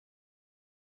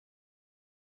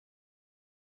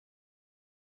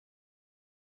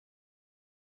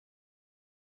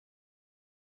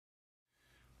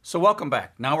So welcome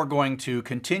back. Now we're going to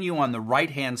continue on the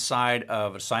right-hand side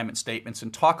of assignment statements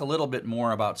and talk a little bit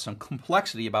more about some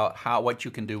complexity about what you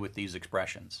can do with these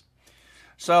expressions.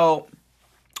 So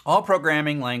all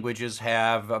programming languages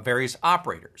have various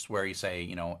operators where you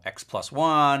say, x plus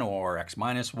 1 or x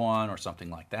minus 1 or something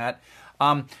like that.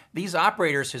 These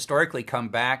operators historically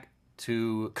come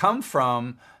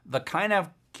from the kind of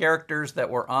characters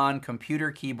that were on computer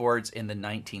keyboards in the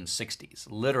 1960s,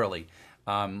 literally.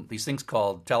 These things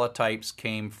called teletypes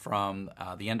came from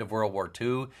the end of World War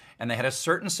II, and they had a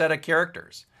certain set of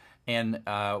characters. And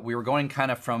we were going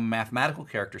kind of from mathematical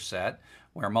character set,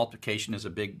 where multiplication is a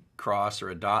big cross or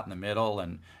a dot in the middle,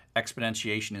 and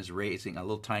exponentiation is raising a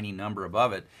little tiny number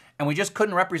above it. And we just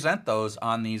couldn't represent those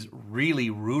on these really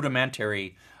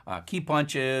rudimentary key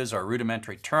punches or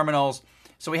rudimentary terminals.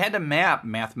 So we had to map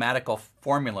mathematical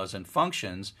formulas and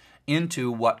functions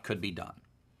into what could be done.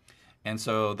 And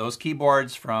so those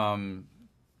keyboards from,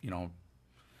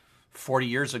 40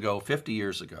 years ago, 50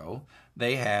 years ago,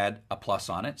 they had a plus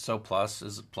on it, so plus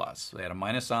is plus. They had a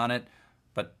minus on it,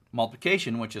 but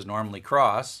multiplication, which is normally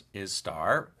cross, is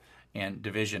star, and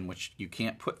division, which you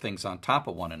can't put things on top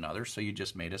of one another, so you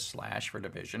just made a slash for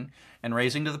division, and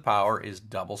raising to the power is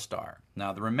double star.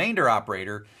 Now, the remainder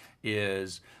operator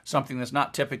is something that's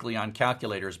not typically on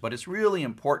calculators, but it's really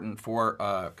important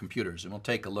for computers, and we'll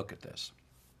take a look at this.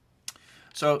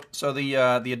 So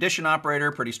the addition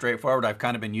operator, pretty straightforward. I've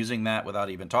kind of been using that without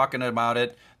even talking about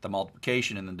it. The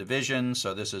multiplication and the division.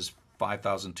 So this is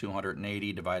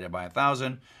 5,280 divided by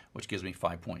 1,000, which gives me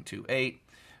 5.28.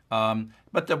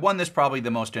 But the one that's probably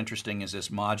the most interesting is this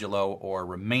modulo or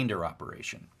remainder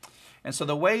operation. And so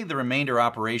the way the remainder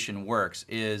operation works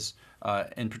is,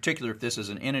 in particular if this is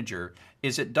an integer,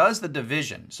 is it does the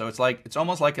division. So it's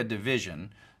almost like a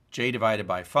division, j divided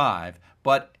by 5,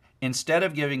 but instead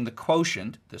of giving the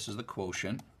quotient, this is the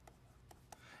quotient,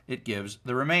 it gives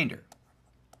the remainder.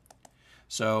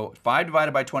 So 5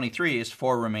 divided by 23 is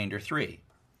 4 remainder 3.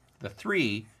 The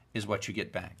 3 is what you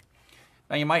get back.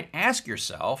 Now you might ask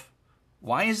yourself,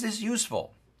 why is this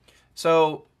useful?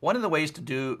 So one of the ways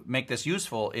to make this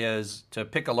useful is to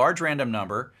pick a large random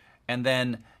number and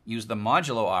then use the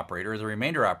modulo operator, the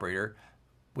remainder operator,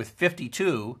 with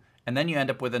 52, and then you end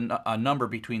up with a number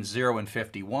between 0 and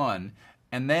 51,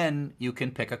 and then you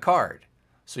can pick a card.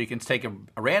 So you can take a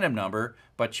random number,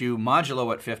 but you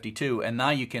modulo at 52, and now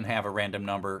you can have a random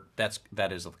number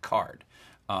that is a card.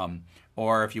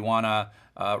 Or if you want to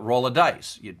roll a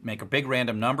dice, you make a big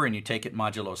random number and you take it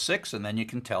modulo 6, and then you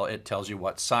can it tells you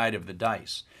what side of the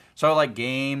dice. So like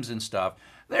games and stuff,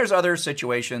 there's other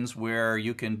situations where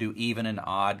you can do even and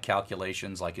odd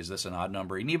calculations, like is this an odd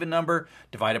number, an even number,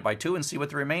 divide it by 2 and see what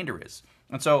the remainder is.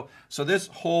 And so this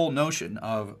whole notion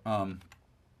of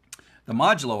the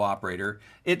modulo operator,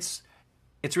 it's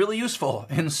really useful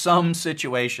in some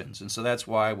situations, and so that's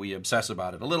why we obsess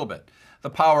about it a little bit. The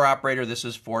power operator, this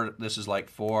is like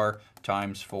 4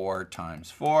 times 4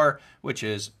 times 4, which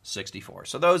is 64.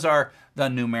 So those are the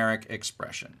numeric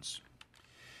expressions.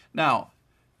 Now,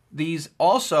 these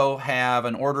also have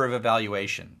an order of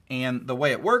evaluation, and the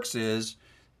way it works is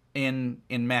in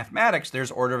mathematics,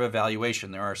 there's order of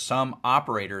evaluation. There are some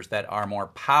operators that are more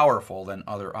powerful than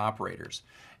other operators.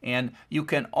 And you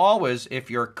can always, if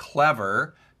you're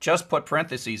clever, just put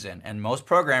parentheses in. And most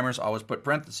programmers always put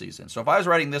parentheses in. So if I was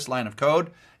writing this line of code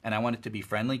and I want it to be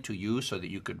friendly to you so that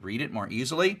you could read it more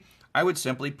easily, I would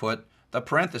simply put the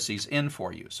parentheses in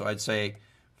for you. So I'd say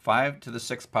 5 to the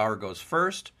 6th power goes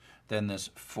first, then this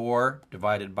 4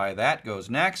 divided by that goes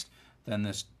next, then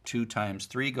this 2 times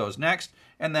 3 goes next,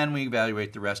 and then we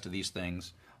evaluate the rest of these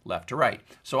things left to right.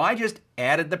 So I just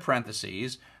added the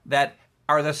parentheses that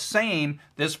are the same.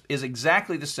 This is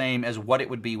exactly the same as what it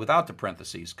would be without the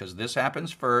parentheses, because this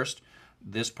happens first,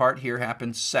 this part here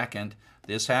happens second,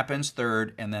 this happens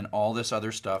third, and then all this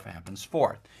other stuff happens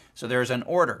fourth. So there's an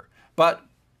order. But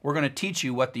we're going to teach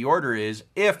you what the order is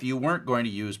if you weren't going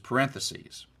to use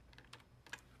parentheses.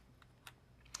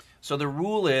 So the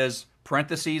rule is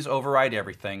parentheses override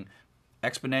everything.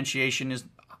 Exponentiation is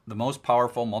the most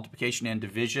powerful. Multiplication and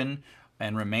division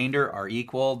and remainder are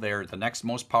equal. They're the next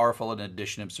most powerful in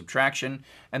addition and subtraction.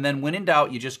 And then when in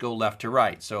doubt, you just go left to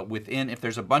right. So if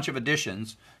there's a bunch of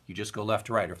additions, you just go left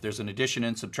to right. Or if there's an addition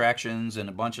and subtractions and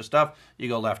a bunch of stuff, you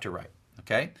go left to right.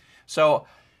 Okay? So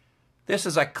this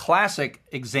is a classic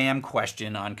exam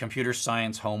question on computer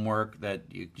science homework that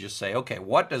you just say, okay,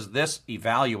 what does this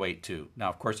evaluate to? Now,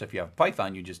 of course, if you have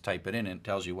Python, you just type it in and it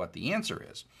tells you what the answer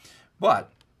is.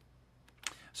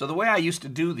 So the way I used to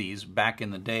do these back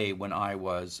in the day when I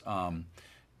was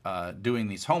doing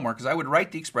these homework is I would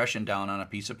write the expression down on a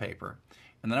piece of paper,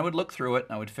 And then I would look through it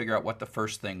and I would figure out what the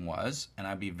first thing was, and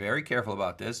I'd be very careful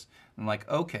about this. I'm like,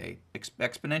 okay,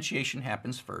 exponentiation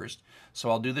happens first, so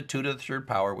I'll do the 2 to the 3rd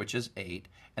power, which is 8,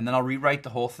 and then I'll rewrite the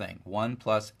whole thing, 1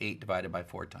 plus 8 divided by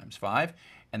 4 times 5,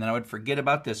 and then I would forget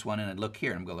about this one and I'd look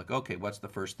here and go like, okay, what's the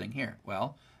first thing here?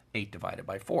 Well, 8 divided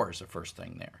by 4 is the first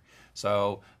thing there.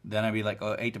 So then I'd be like,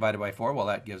 oh, 8 divided by 4, well,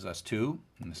 that gives us 2.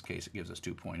 In this case, it gives us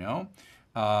 2.0.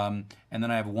 And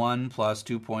then I have 1 plus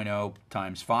 2.0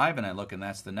 times 5, and I look, and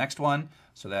that's the next one.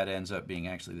 So that ends up being,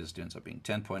 actually, this ends up being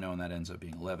 10.0, and that ends up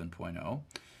being 11.0.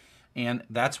 And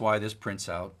that's why this prints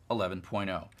out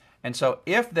 11.0. And so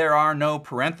if there are no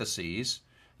parentheses,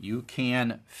 you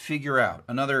can figure out.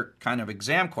 Another kind of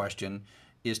exam question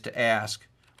is to ask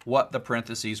what the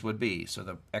parentheses would be. So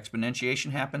the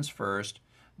exponentiation happens first,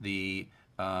 the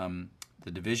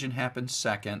division happens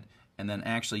second, and then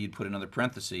actually you'd put another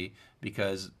parenthesis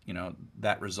because, you know,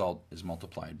 that result is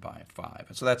multiplied by 5.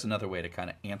 And so that's another way to kind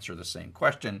of answer the same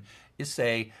question, is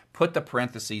say, put the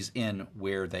parentheses in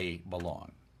where they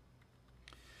belong.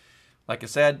 Like I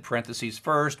said, parentheses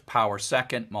first, power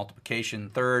second, multiplication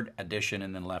third, addition,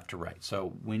 and then left to right.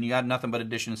 So when you got nothing but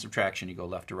addition and subtraction, you go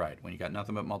left to right. When you got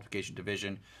nothing but multiplication,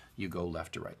 division, you go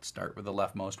left to right. Start with the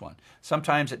leftmost one.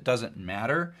 Sometimes it doesn't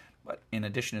matter, but in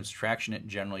addition and subtraction, it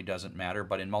generally doesn't matter.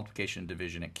 But in multiplication and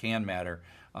division, it can matter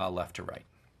left to right.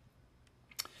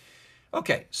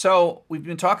 Okay, so we've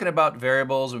been talking about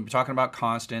variables, we've been talking about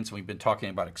constants, and we've been talking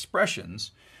about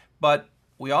expressions, but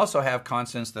we also have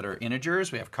constants that are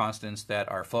integers, we have constants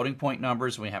that are floating point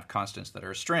numbers, and we have constants that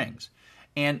are strings.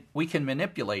 And we can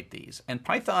manipulate these. And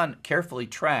Python carefully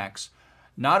tracks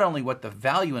not only what the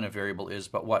value in a variable is,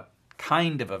 but what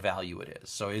kind of a value it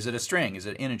is. So is it a string? Is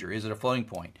it an integer? Is it a floating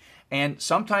point? And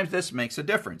sometimes this makes a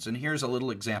difference. And here's a little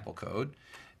example code.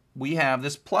 We have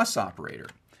this plus operator.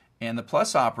 And the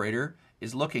plus operator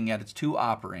is looking at its 2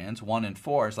 operands, 1 and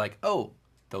 4. It's like, oh,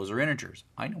 those are integers.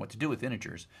 I know what to do with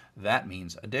integers. That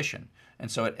means addition. And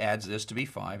so it adds this to be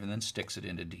 5 and then sticks it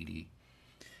into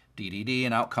DDD,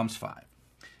 and out comes 5.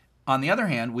 On the other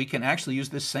hand, we can actually use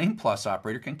this same plus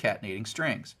operator concatenating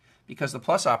strings, because the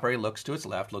plus operator looks to its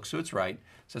left, looks to its right,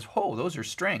 says, oh, those are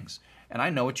strings, and I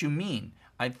know what you mean.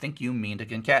 I think you mean to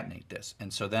concatenate this.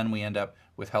 And so then we end up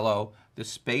with hello. The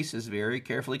space is very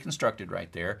carefully constructed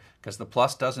right there because the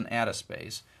plus doesn't add a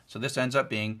space. So this ends up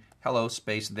being hello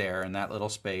space there, and that little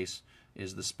space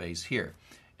is the space here.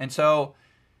 And so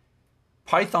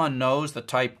Python knows the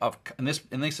type of, in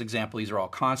this example, these are all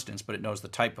constants, but it knows the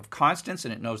type of constants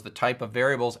and it knows the type of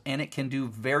variables, and it can do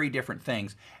very different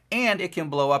things. And it can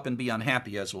blow up and be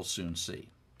unhappy, as we'll soon see,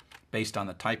 based on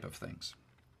the type of things.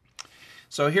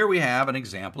 So here we have an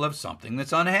example of something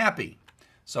that's unhappy.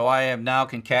 So I have now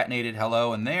concatenated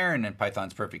hello in there, and then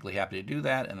Python's perfectly happy to do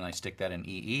that, and then I stick that in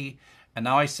EE. And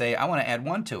now I say I want to add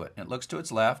 1 to it. And it looks to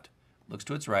its left, looks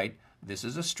to its right. This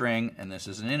is a string, and this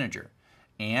is an integer.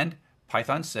 And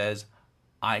Python says,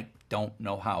 I don't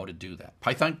know how to do that.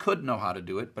 Python could know how to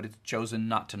do it, but it's chosen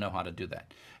not to know how to do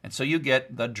that. And so you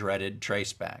get the dreaded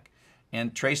traceback.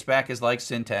 And traceback is like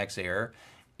syntax error.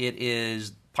 It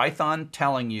is Python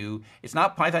telling you, it's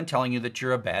not Python telling you that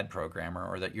you're a bad programmer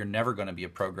or that you're never going to be a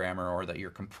programmer or that you're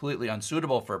completely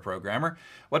unsuitable for a programmer.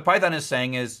 What Python is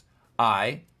saying is,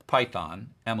 I, Python,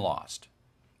 am lost.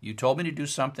 You told me to do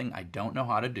something I don't know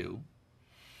how to do.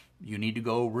 You need to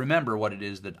go remember what it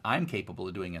is that I'm capable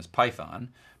of doing as Python.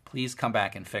 Please come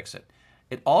back and fix it.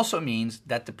 It also means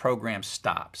that the program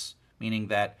stops, meaning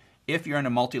that if you're in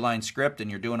a multi-line script and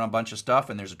you're doing a bunch of stuff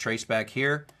and there's a traceback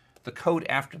here, the code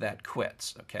after that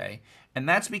quits, okay? And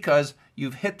that's because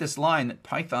you've hit this line that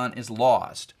Python is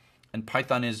lost, and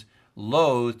Python is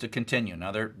loath to continue.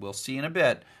 Now, we'll see in a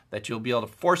bit that you'll be able to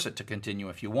force it to continue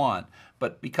if you want,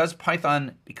 but because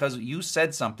you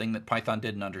said something that Python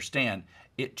didn't understand,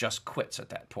 it just quits at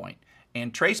that point.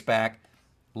 And traceback,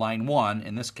 line 1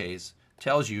 in this case,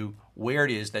 tells you where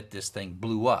it is that this thing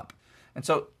blew up. And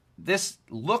so this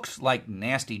looks like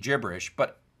nasty gibberish,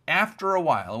 but after a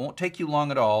while, it won't take you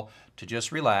long at all to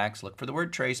just relax, look for the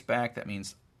word traceback. That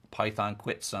means Python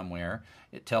quit somewhere.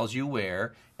 It tells you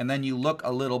where, and then you look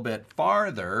a little bit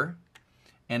farther,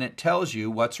 and it tells you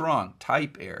what's wrong,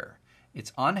 type error.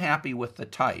 It's unhappy with the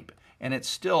type, and it's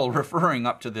still referring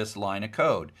up to this line of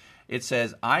code. It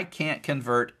says, I can't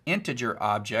convert integer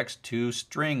objects to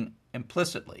string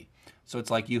implicitly. So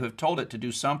it's like you have told it to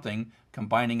do something,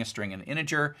 combining a string and an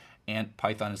integer, and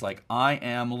Python is like, I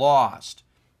am lost.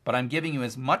 But I'm giving you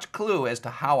as much clue as to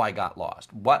how I got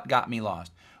lost, what got me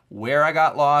lost, where I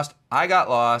got lost,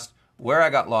 where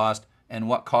I got lost, and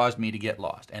what caused me to get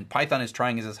lost. And Python is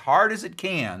trying as hard as it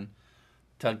can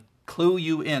to clue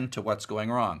you into what's going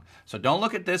wrong. So don't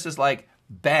look at this as like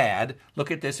bad, look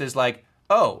at this as like,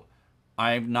 oh,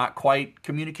 I've not quite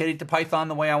communicated to Python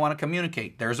the way I want to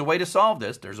communicate. There's a way to solve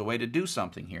this. There's a way to do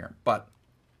something here.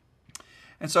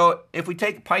 And so if we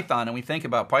take Python and we think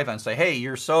about Python and say, hey,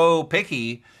 you're so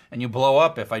picky and you blow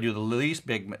up if I do the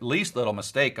least little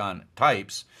mistake on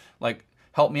types, like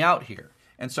help me out here.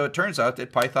 And so it turns out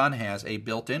that Python has a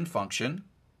built-in function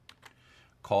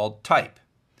called type.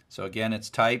 So again,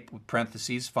 it's type with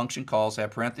parentheses. Function calls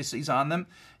have parentheses on them,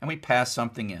 and we pass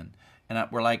something in. And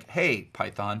we're like, hey,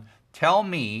 Python, tell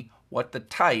me what the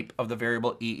type of the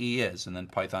variable EE is. And then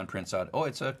Python prints out, oh,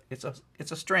 it's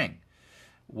a string.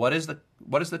 What is the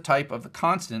type of the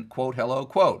constant, quote, hello,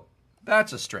 quote?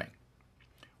 That's a string.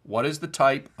 What is the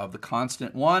type of the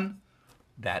constant 1?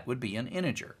 That would be an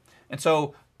integer. And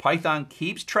so Python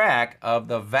keeps track of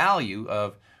the value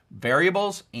of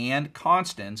variables and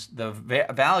constants, the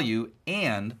value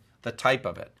and the type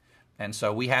of it. And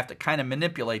so we have to kind of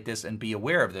manipulate this and be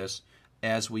aware of this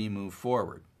as we move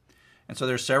forward. And so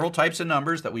there's several types of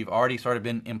numbers that we've already sort of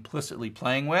been implicitly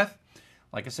playing with.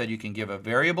 Like I said, you can give a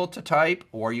variable to type,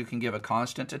 or you can give a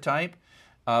constant to type.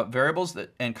 Variables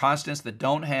and constants that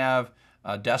don't have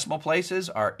decimal places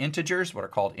are integers, what are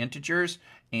called integers,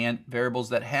 and variables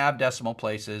that have decimal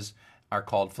places are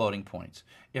called floating points.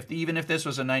 Even if this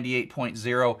was a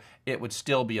 98.0, it would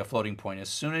still be a floating point. As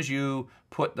soon as you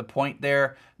put the point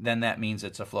there, then that means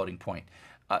it's a floating point.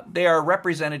 They are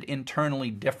represented internally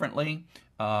differently.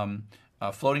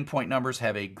 Floating point numbers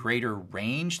have a greater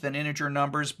range than integer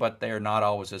numbers, but they are not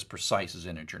always as precise as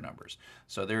integer numbers.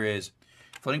 So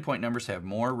floating point numbers have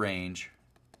more range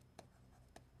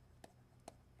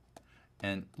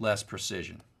and less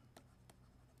precision.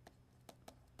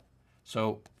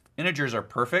 So integers are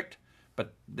perfect,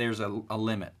 but there's a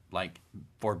limit, like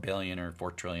 4 billion or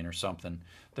 4 trillion or something.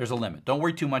 There's a limit. Don't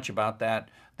worry too much about that.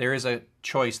 There is a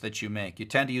choice that you make. You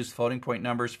tend to use floating point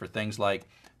numbers for things like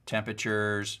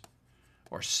temperatures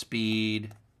or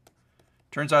speed.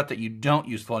 Turns out that you don't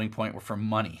use floating point for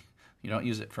money. You don't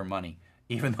use it for money,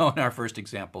 even though in our first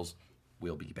examples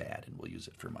we'll be bad and we'll use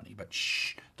it for money. But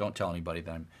shh, don't tell anybody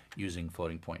that I'm using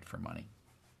floating point for money.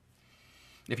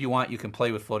 If you want, you can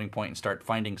play with floating point and start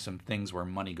finding some things where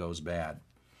money goes bad.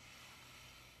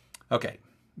 Okay,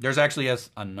 there's actually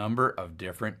a number of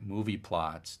different movie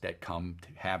plots that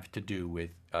have to do with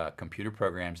computer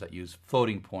programs that use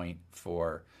floating point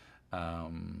for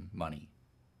money.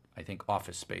 I think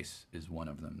Office Space is one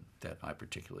of them that I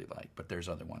particularly like, but there's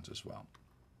other ones as well.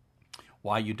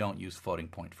 Why you don't use floating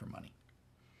point for money.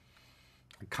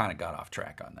 I kind of got off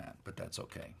track on that, but that's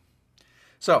okay.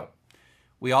 So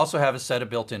we also have a set of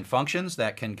built-in functions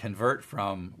that can convert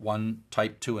from one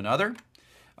type to another.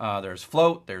 There's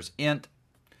float, there's int.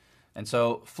 And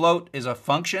so float is a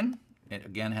function. It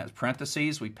again has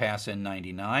parentheses. We pass in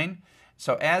 99.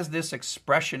 So as this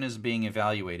expression is being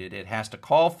evaluated, it has to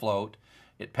call float.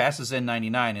 It passes in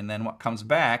 99, and then what comes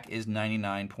back is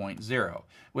 99.0,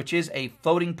 which is a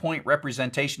floating point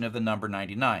representation of the number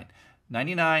 99.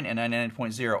 99 and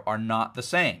 99.0 are not the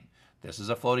same. This is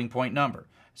a floating point number.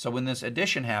 So when this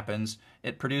addition happens,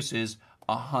 it produces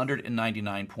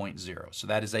 199.0. So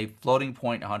that is a floating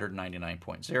point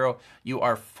 199.0. You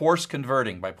are force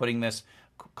converting by putting this,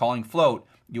 calling float,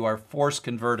 you are force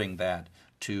converting that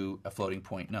to a floating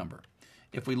point number.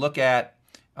 If we look at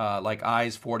like I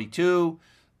is 42,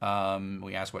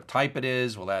 we ask what type it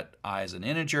is. Well, that I is an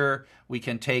integer. We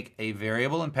can take a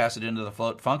variable and pass it into the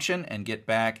float function and get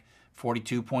back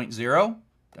 42.0.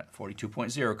 That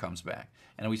 42.0 comes back.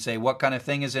 And we say, what kind of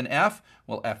thing is in F?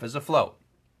 Well, F is a float,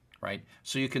 right?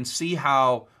 So you can see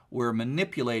how we're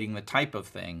manipulating the type of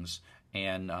things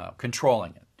and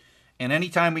controlling it. And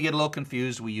anytime we get a little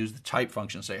confused, we use the type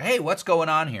function and say, hey, what's going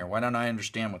on here? Why don't I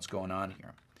understand what's going on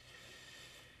here?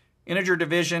 Integer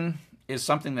division is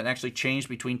something that actually changed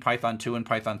between Python 2 and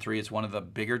Python 3. It's one of the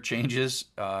bigger changes,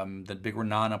 the bigger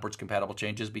non-upwards compatible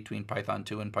changes between Python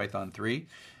 2 and Python 3.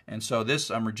 And so this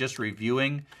I'm just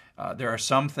reviewing. There are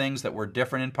some things that were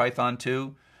different in Python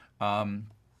 2.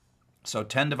 So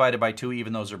 10 divided by 2,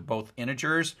 even though those are both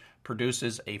integers,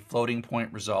 produces a floating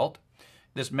point result.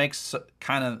 This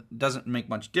doesn't make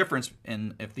much difference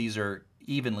if these are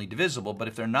evenly divisible, but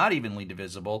if they're not evenly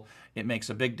divisible, it makes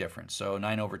a big difference. So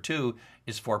 9 over 2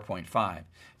 is 4.5.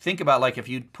 Think about like if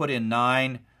you put in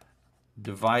 9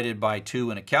 divided by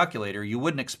 2 in a calculator, you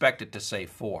wouldn't expect it to say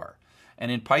 4.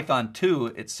 And in Python 2,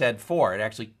 it said 4. It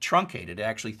actually truncated. It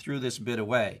actually threw this bit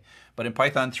away. But in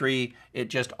Python 3, it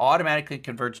just automatically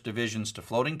converts divisions to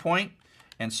floating point,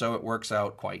 and so it works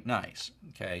out quite nice.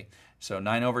 Okay, so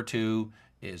 9 over 2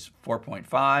 is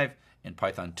 4.5, In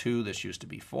Python 2, this used to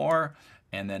be 4.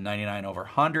 And then 99 over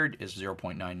 100 is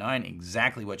 0.99,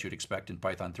 exactly what you'd expect in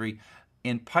Python 3.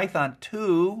 In Python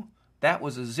 2, that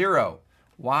was a 0.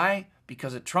 Why?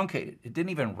 Because it truncated. It didn't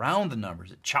even round the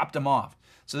numbers. It chopped them off.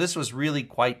 So this was really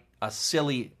quite a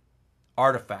silly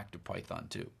artifact of Python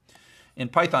 2. In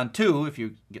Python 2, if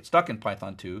you get stuck in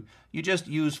Python 2, you just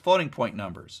use floating point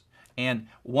numbers. And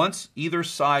once either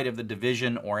side of the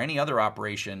division or any other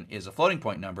operation is a floating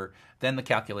point number, then the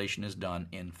calculation is done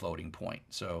in floating point.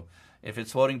 So if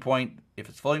it's floating point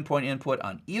input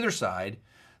on either side,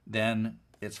 then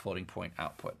it's floating point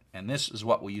output. And this is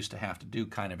what we used to have to do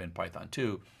kind of in Python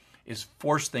 2, is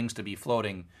force things to be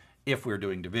floating if we're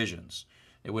doing divisions.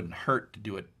 It wouldn't hurt to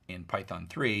do it in Python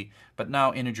 3, but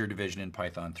now integer division in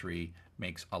Python 3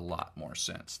 makes a lot more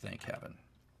sense, thank heaven.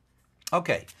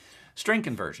 Okay, string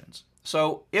conversions.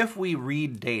 So if we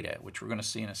read data, which we're going to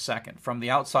see in a second, from the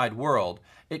outside world,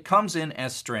 it comes in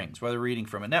as strings. Whether reading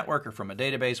from a network or from a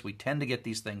database, we tend to get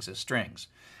these things as strings.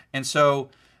 And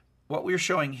so what we're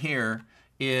showing here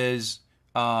is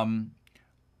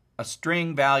a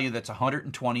string value that's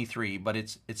 123, but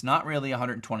it's not really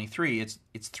 123.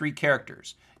 It's 3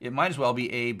 characters. It might as well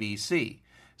be A, B, C.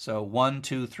 So 1,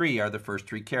 2, 3 are the first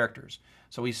 3 characters.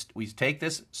 So we take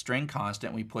this string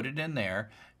constant, we put it in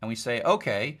there, and we say,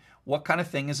 okay, what kind of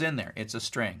thing is in there? It's a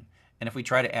string. And if we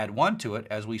try to add 1 to it,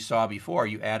 as we saw before,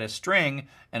 you add a string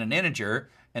and an integer,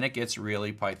 and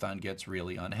Python gets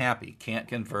really unhappy. Can't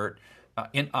convert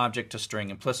int object to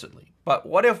string implicitly. But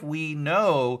what if we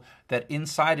know that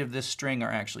inside of this string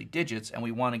are actually digits and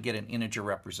we want to get an integer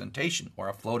representation or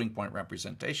a floating point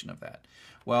representation of that?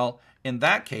 Well, in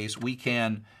that case, we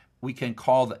can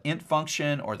call the int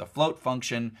function or the float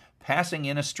function, passing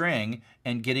in a string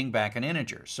and getting back an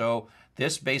integer. So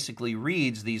this basically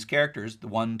reads these characters, the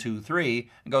 1, 2, 3,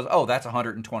 and goes, oh, that's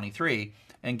 123,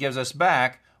 and gives us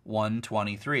back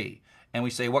 123. And we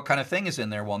say, what kind of thing is in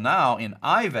there? Well, now in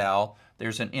ival,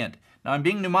 there's an int. Now I'm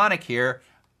being mnemonic here.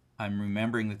 I'm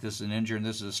remembering that this is an integer and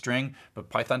this is a string, but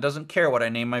Python doesn't care what I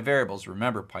name my variables.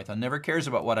 Remember, Python never cares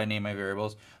about what I name my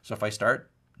variables. So if I start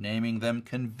naming them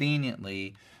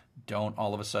conveniently, don't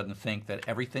all of a sudden think that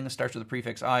everything that starts with the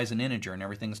prefix I is an integer and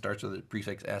everything that starts with the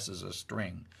prefix S is a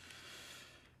string.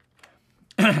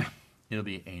 It'll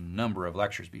be a number of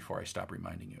lectures before I stop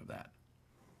reminding you of that.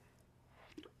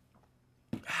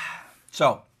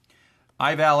 So,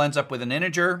 ival ends up with an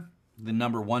integer, the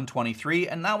number 123,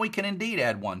 and now we can indeed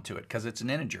add 1 to it because it's an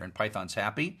integer and Python's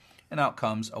happy, and out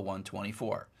comes a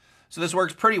 124. So this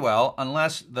works pretty well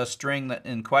unless the string that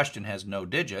in question has no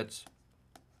digits.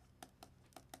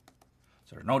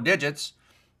 So there are no digits,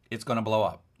 it's going to blow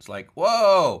up. It's like,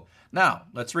 whoa! Now,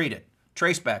 let's read it.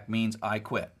 Traceback means I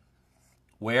quit.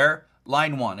 Where?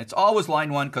 Line 1. It's always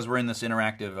line 1 because we're in this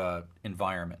interactive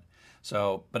environment.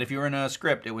 So, but if you were in a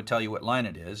script, it would tell you what line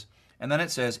it is. And then it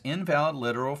says invalid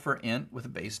literal for int with a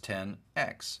base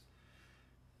 10x.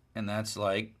 And that's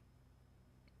like,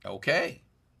 okay,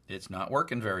 it's not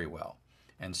working very well.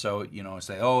 And so,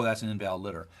 say, oh, that's an invalid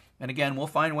literal. And again, we'll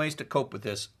find ways to cope with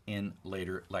this in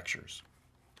later lectures.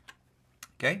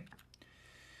 Okay?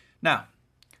 Now,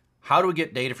 how do we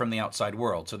get data from the outside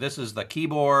world? So this is the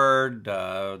keyboard.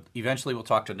 Eventually we'll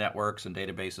talk to networks and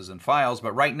databases and files,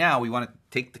 but right now we want to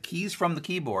take the keys from the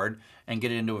keyboard and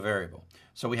get it into a variable.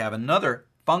 So we have another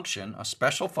function, a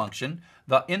special function,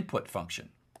 the input function.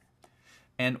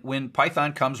 And when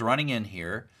Python comes running in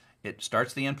here, it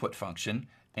starts the input function,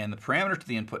 and the parameter to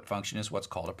the input function is what's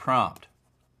called a prompt.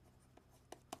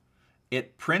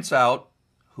 It prints out,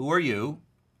 who are you,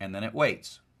 and then it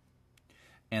waits.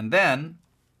 And then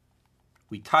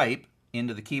we type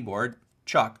into the keyboard,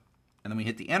 Chuck, and then we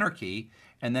hit the enter key,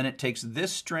 and then it takes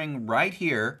this string right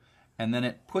here, and then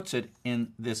it puts it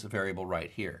in this variable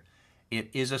right here. It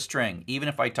is a string. Even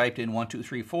if I typed in 1, 2,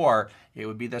 3, 4, it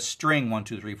would be the string 1,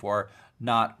 2, 3, 4,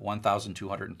 not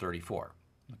 1,234.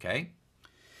 Okay?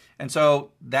 And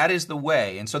so that is the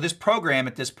way. And so this program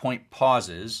at this point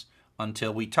pauses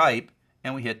until we type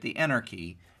and we hit the enter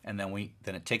key, and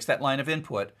then it takes that line of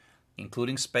input,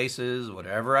 including spaces,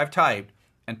 whatever I've typed,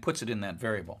 and puts it in that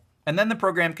variable. And then the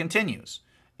program continues.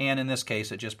 And in this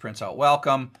case, it just prints out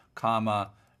welcome,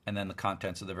 comma, and then the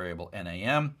contents of the variable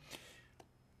NAM.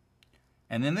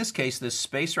 And in this case, this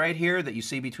space right here that you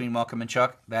see between welcome and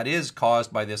Chuck, that is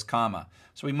caused by this comma.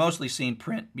 So we mostly seen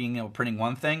printing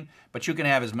one thing, but you can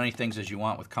have as many things as you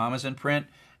want with commas in print,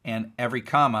 and every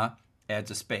comma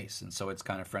adds a space, and so it's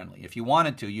kind of friendly. If you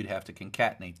wanted to, you'd have to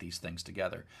concatenate these things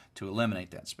together to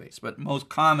eliminate that space. But most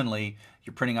commonly,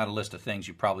 you're printing out a list of things,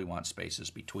 you probably want spaces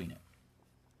between it.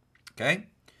 Okay?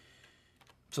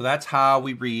 So that's how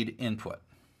we read input.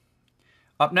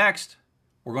 Up next,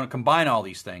 we're going to combine all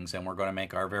these things, and we're going to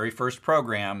make our very first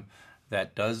program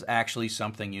that does actually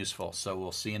something useful. So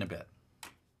we'll see in a bit.